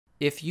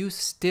If you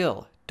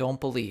still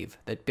don't believe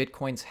that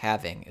Bitcoin's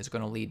halving is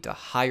going to lead to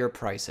higher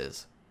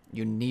prices,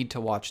 you need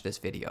to watch this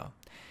video.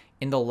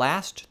 In the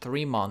last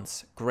 3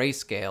 months,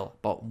 Grayscale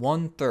bought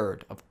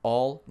 1/3 of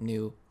all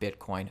new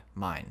Bitcoin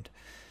mined.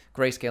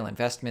 Grayscale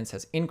Investments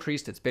has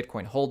increased its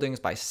Bitcoin holdings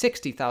by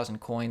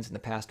 60,000 coins in the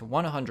past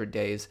 100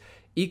 days,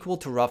 equal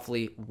to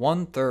roughly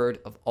 1/3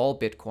 of all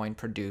Bitcoin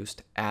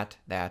produced at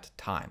that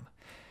time.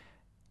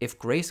 If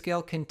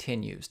Grayscale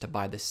continues to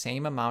buy the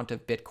same amount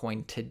of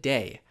Bitcoin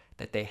today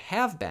that they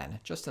have been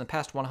just in the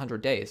past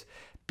 100 days,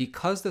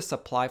 because the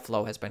supply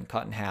flow has been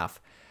cut in half,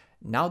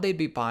 now they'd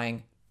be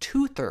buying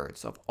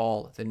 2/3 of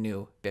all the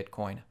new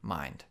Bitcoin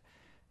mined.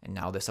 And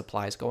now the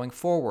supply is going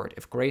forward.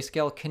 If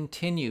Grayscale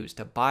continues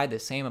to buy the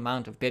same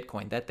amount of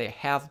Bitcoin that they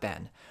have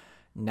been,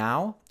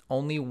 now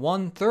only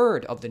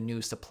 1/3 of the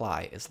new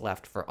supply is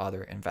left for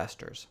other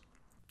investors.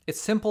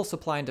 It's simple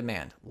supply and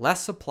demand.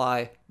 Less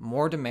supply,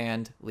 more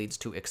demand leads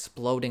to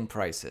exploding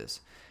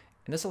prices.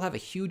 And this will have a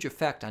huge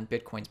effect on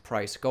Bitcoin's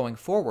price going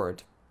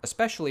forward,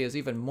 especially as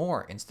even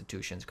more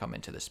institutions come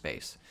into the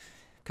space.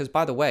 Because,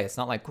 by the way, it's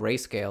not like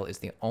Grayscale is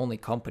the only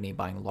company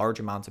buying large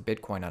amounts of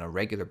Bitcoin on a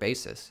regular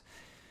basis.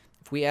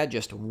 If we add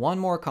just one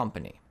more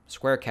company,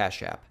 Square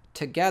CashApp,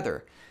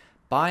 together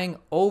buying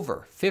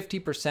over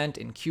 50%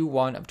 in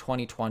Q1 of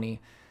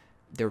 2020,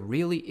 there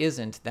really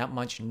isn't that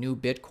much new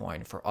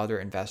Bitcoin for other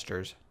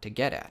investors to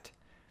get at.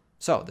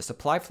 So the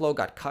supply flow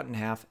got cut in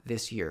half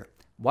this year.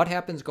 What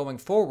happens going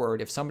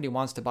forward if somebody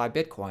wants to buy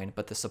Bitcoin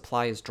but the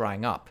supply is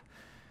drying up?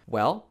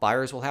 Well,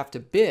 buyers will have to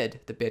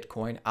bid the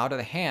Bitcoin out of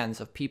the hands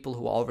of people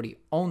who already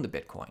own the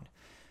Bitcoin.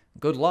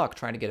 Good luck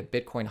trying to get a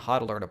Bitcoin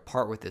hodler to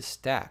part with his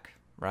stack,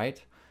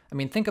 right? I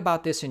mean, think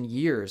about this in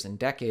years and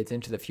decades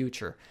into the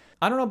future.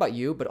 I don't know about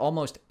you, but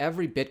almost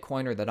every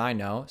Bitcoiner that I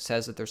know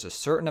says that there's a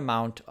certain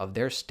amount of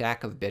their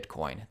stack of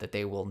Bitcoin that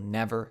they will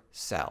never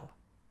sell.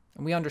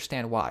 And we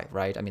understand why,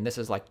 right? I mean, this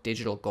is like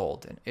digital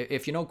gold. And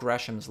if you know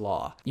Gresham's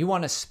law, you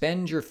want to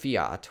spend your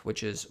fiat,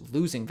 which is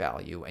losing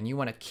value, and you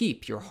want to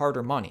keep your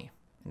harder money,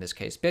 in this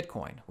case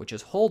Bitcoin, which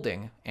is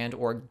holding and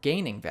or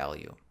gaining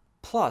value.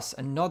 Plus,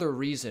 another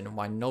reason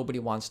why nobody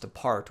wants to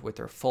part with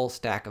their full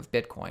stack of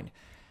Bitcoin,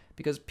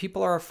 because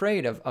people are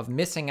afraid of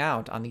missing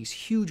out on these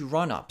huge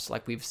run-ups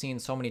like we've seen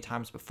so many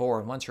times before.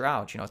 And once you're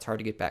out, it's hard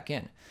to get back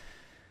in.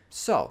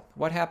 So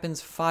what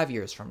happens 5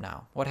 years from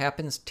now? What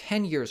happens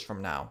 10 years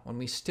from now when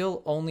we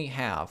still only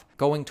have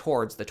going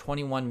towards the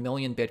 21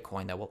 million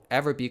Bitcoin that will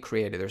ever be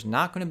created? There's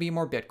not going to be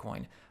more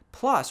Bitcoin.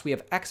 Plus, we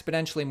have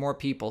exponentially more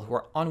people who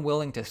are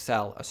unwilling to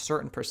sell a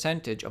certain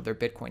percentage of their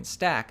Bitcoin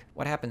stack.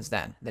 What happens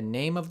then? The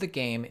name of the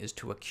game is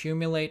to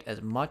accumulate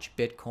as much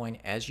Bitcoin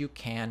as you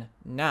can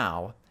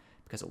now,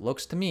 because it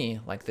looks to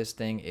me like this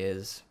thing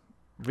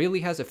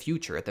really has a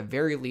future. At the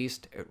very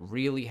least, it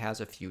really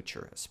has a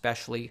future,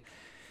 especially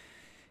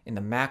in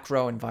the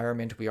macro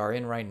environment we are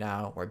in right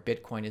now, where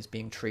Bitcoin is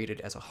being treated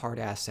as a hard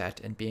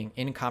asset and being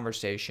in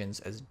conversations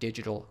as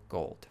digital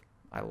gold.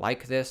 I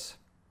like this.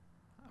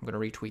 I'm going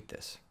to retweet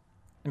this.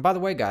 And by the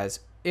way, guys,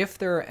 if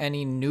there are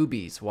any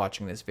newbies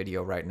watching this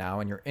video right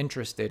now and you're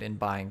interested in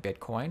buying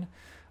Bitcoin,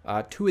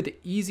 two of the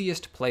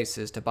easiest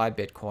places to buy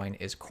Bitcoin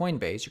is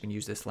Coinbase. You can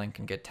use this link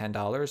and get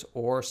 $10,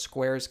 or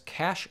Square's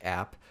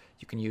CashApp.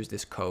 You can use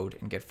this code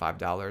and get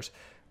 $5.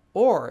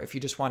 Or if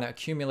you just want to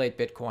accumulate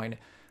Bitcoin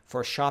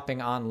for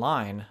shopping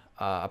online,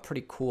 a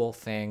pretty cool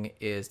thing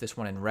is this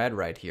one in red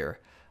right here,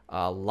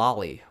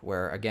 Lolly,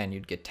 where again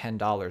you'd get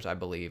 $10, I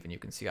believe, and you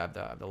can see I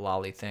have the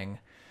Lolly thing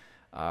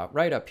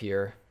right up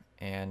here.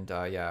 And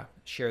yeah,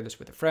 share this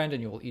with a friend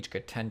and you will each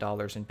get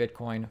 $10 in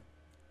Bitcoin.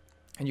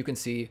 And you can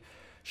see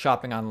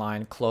shopping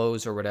online,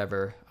 clothes or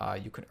whatever,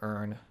 you can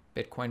earn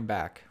Bitcoin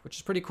back, which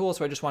is pretty cool.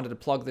 So I just wanted to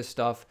plug this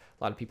stuff.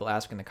 A lot of people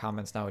ask in the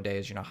comments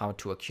nowadays, how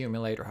to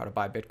accumulate or how to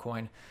buy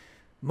Bitcoin.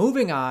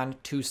 Moving on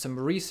to some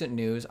recent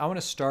news, I want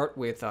to start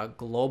with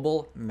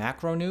global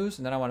macro news,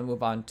 and then I want to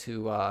move on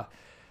to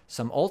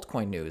some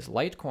altcoin news.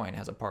 Litecoin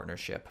has a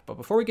partnership. But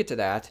before we get to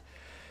that,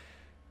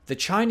 the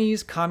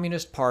Chinese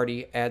Communist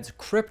Party adds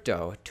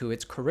crypto to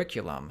its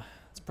curriculum.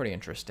 It's pretty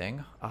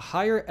interesting. A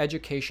higher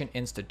education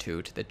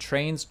institute that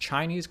trains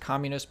Chinese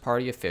Communist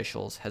Party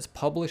officials has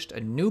published a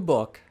new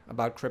book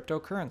about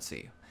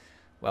cryptocurrency.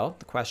 Well,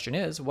 the question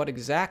is, what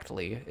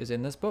exactly is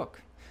in this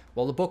book?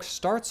 Well, the book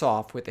starts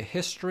off with the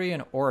history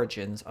and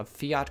origins of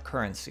fiat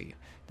currency.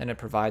 Then it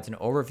provides an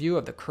overview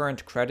of the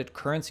current credit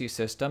currency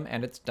system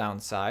and its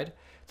downside.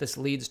 This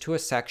leads to a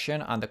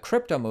section on the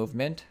crypto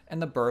movement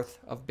and the birth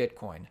of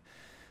Bitcoin.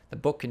 The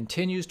book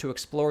continues to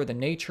explore the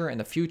nature and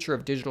the future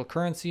of digital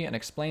currency and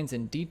explains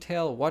in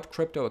detail what are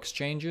crypto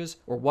exchanges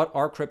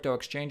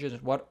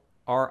and what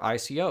are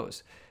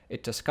ICOs.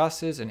 It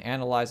discusses and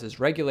analyzes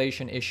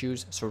regulation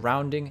issues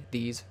surrounding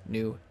these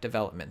new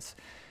developments.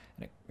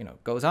 And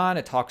it goes on,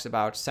 it talks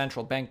about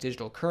central bank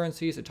digital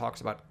currencies, it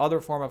talks about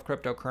other form of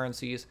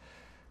cryptocurrencies.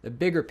 The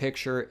bigger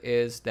picture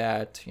is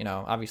that,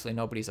 obviously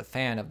nobody's a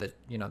fan of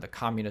the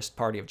Communist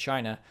Party of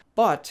China,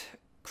 but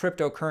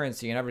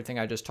cryptocurrency and everything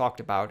I just talked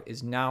about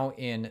is now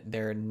in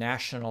their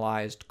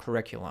nationalized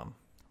curriculum,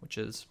 which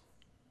is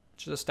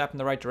which is a step in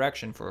the right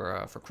direction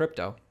for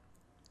crypto.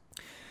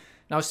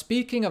 Now,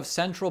 speaking of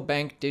central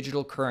bank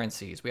digital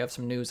currencies, we have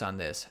some news on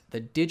this.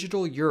 The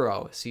digital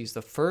euro sees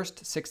the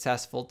first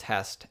successful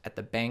test at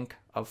the Bank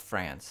of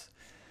France.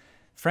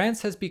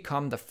 France has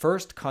become the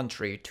first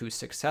country to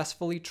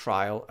successfully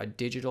trial a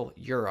digital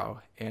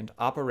euro and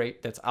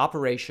that's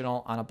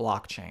operational on a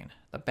blockchain.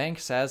 The bank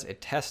says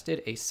it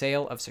tested a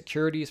sale of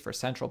securities for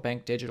central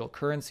bank digital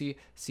currency,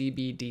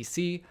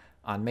 CBDC,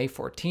 on May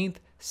 14th,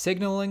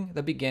 signaling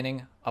the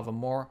beginning of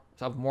more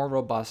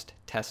robust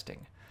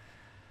testing.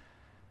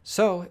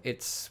 So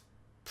it's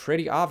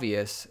pretty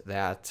obvious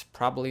that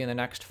probably in the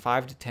next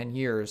 5 to 10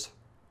 years,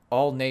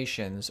 all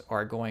nations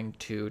are going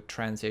to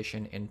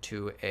transition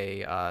into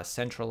a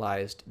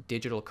centralized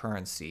digital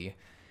currency.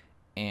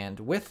 And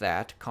with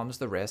that comes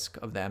the risk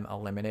of them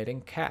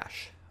eliminating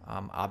cash.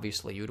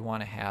 Obviously, you'd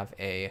want to have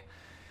a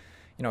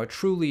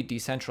truly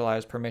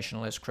decentralized,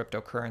 permissionless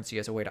cryptocurrency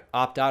as a way to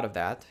opt out of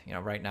that.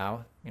 Right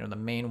now, the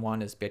main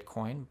one is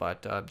Bitcoin,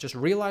 but just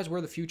realize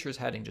where the future is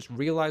heading. Just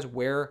realize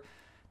where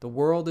the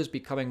world is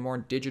becoming more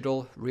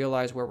digital,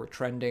 realize where we're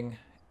trending,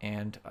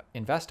 and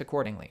invest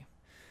accordingly.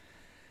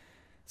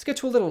 Let's get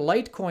to a little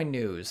Litecoin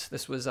news.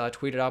 This was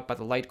tweeted out by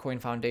the Litecoin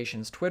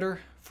Foundation's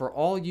Twitter. For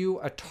all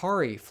you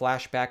Atari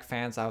flashback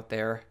fans out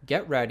there,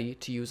 get ready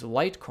to use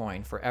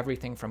Litecoin for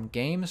everything from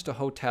games to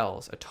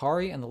hotels.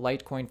 Atari and the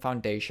Litecoin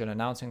Foundation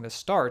announcing the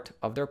start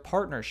of their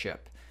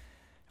partnership.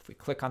 If we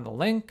click on the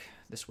link,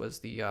 this was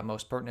the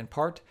most pertinent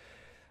part.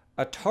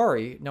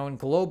 Atari, known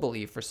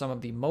globally for some of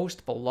the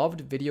most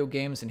beloved video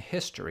games in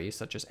history,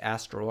 such as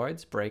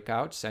Asteroids,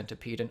 Breakout,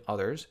 Centipede, and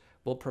others,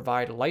 will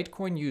provide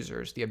Litecoin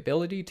users the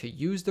ability to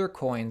use their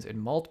coins in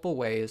multiple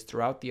ways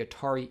throughout the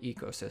Atari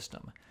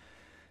ecosystem.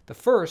 The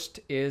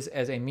first is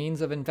as a means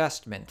of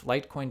investment,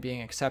 Litecoin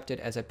being accepted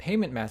as a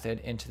payment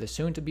method into the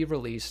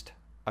soon-to-be-released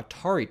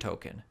Atari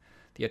token.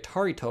 The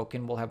Atari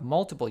token will have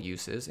multiple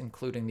uses,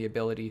 including the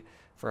ability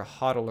for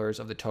hodlers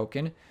of the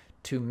token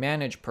to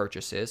manage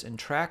purchases and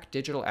track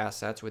digital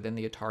assets within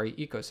the Atari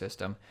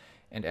ecosystem,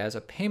 and as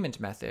a payment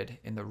method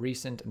in the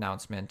recent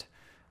announcement,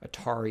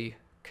 Atari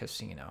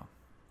Casino.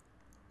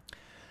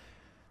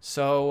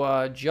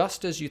 So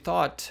just as you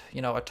thought,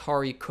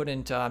 Atari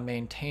couldn't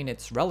maintain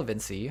its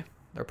relevancy,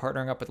 they're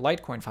partnering up with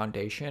Litecoin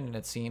Foundation, and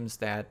it seems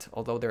that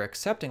although they're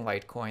accepting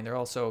Litecoin, they're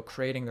also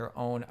creating their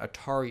own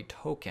Atari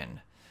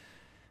token.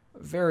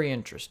 Very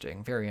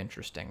interesting, very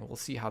interesting. We'll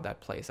see how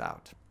that plays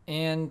out.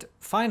 And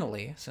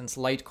finally, since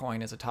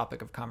Litecoin is a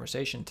topic of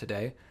conversation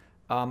today,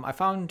 I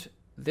found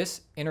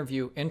this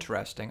interview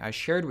interesting. I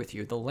shared with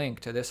you the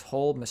link to this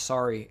whole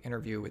Messari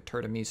interview with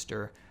Tuur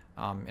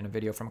in a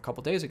video from a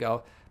couple days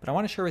ago, but I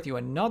want to share with you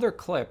another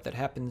clip that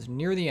happens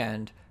near the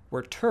end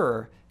where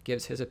Tuur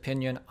gives his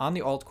opinion on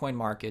the altcoin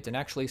market and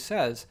actually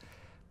says,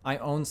 I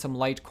own some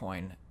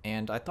Litecoin,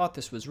 and I thought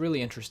this was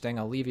really interesting.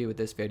 I'll leave you with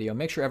this video.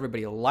 Make sure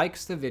everybody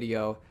likes the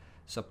video,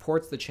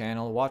 supports the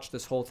channel. Watch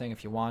this whole thing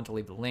if you want. I'll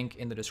leave the link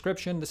in the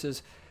description. This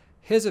is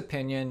his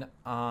opinion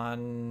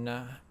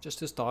on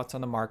just his thoughts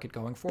on the market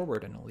going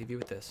forward, and I'll leave you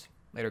with this.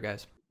 Later,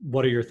 guys.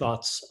 What are your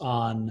thoughts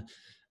on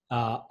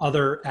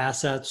other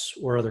assets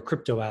or other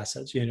crypto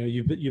assets?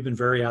 You've been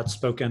very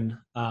outspoken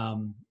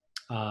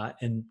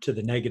and to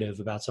the negative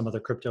about some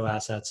other crypto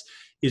assets.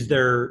 Is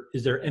there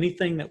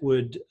anything that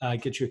would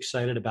get you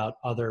excited about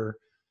other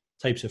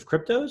types of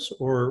cryptos,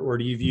 or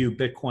do you view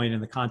Bitcoin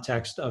in the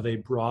context of a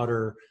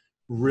broader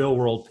real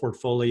world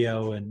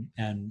portfolio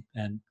and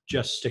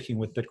just sticking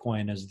with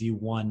Bitcoin as the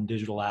one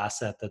digital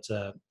asset that's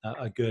a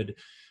good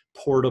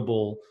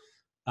portable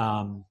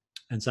and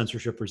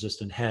censorship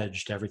resistant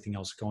hedge to everything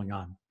else going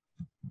on?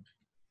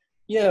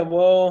 Yeah,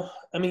 well,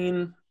 I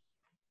mean,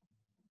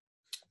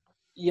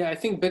 yeah, I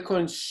think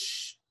Bitcoin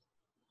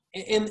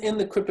in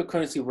the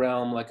cryptocurrency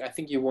realm, like I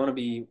think you want to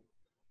be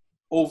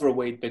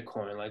overweight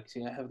Bitcoin, like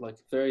have like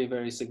very,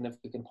 very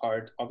significant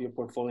part of your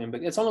portfolio.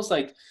 But it's almost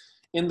like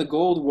in the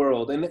gold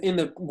world, in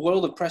the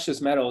world of precious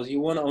metals,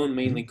 you want to own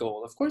mainly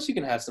gold. Of course, you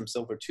can have some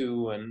silver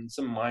too and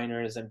some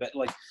miners, and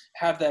like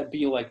have that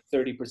be like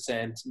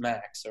 30%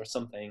 max or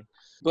something.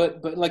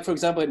 But like, for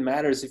example, it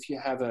matters if you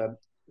have a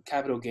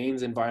capital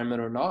gains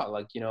environment or not.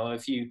 Like,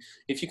 if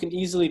you can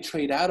easily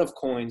trade out of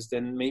coins,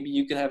 then maybe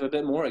you can have a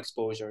bit more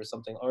exposure or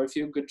something, or if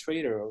you're a good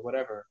trader or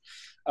whatever.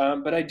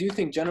 But I do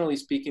think, generally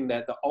speaking,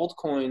 that the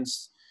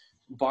altcoins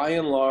by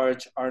and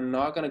large are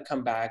not going to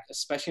come back,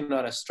 especially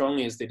not as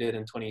strongly as they did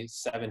in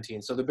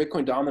 2017. So the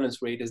Bitcoin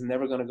dominance rate is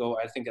never going to go,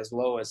 I think, as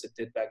low as it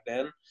did back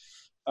then.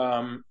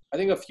 I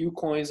think a few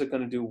coins are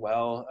going to do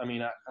well. I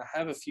mean, I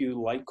have a few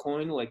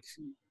Litecoin, like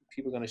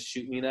people are going to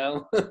shoot me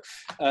now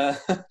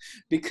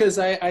because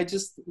I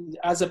just,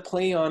 as a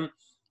play on,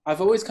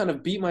 I've always kind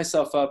of beat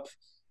myself up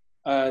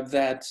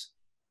that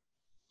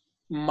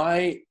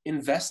my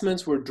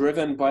investments were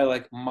driven by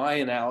like my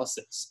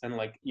analysis and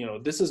like,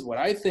 this is what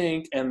I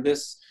think, and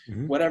this,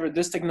 whatever,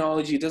 this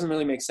technology doesn't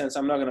really make sense,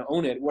 I'm not going to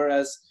own it.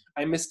 Whereas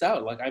I missed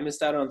out on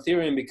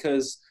Ethereum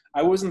because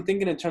I wasn't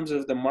thinking in terms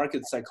of the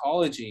market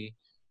psychology,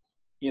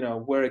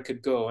 where it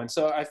could go. And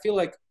so I feel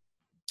like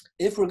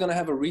if we're going to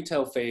have a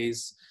retail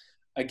phase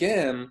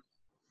again,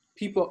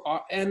 people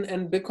are,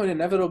 and Bitcoin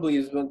inevitably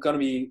is going to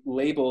be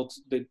labeled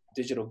the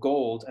digital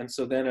gold, and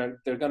so then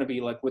they're going to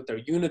be like, with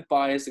their unit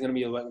bias, they're going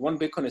to be like, one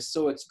Bitcoin is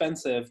so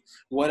expensive,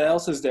 what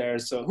else is there?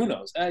 So who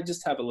knows? I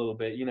just have a little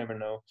bit, you never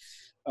know.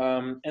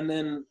 And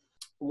then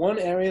one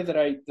area that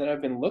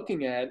I've been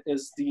looking at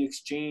is the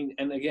exchange,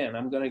 and again,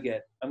 I'm gonna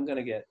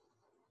get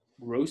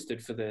roasted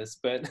for this,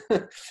 but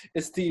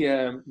it's the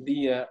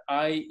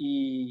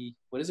IE,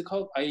 what is it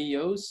called?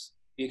 IEOs,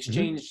 the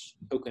exchange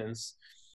tokens.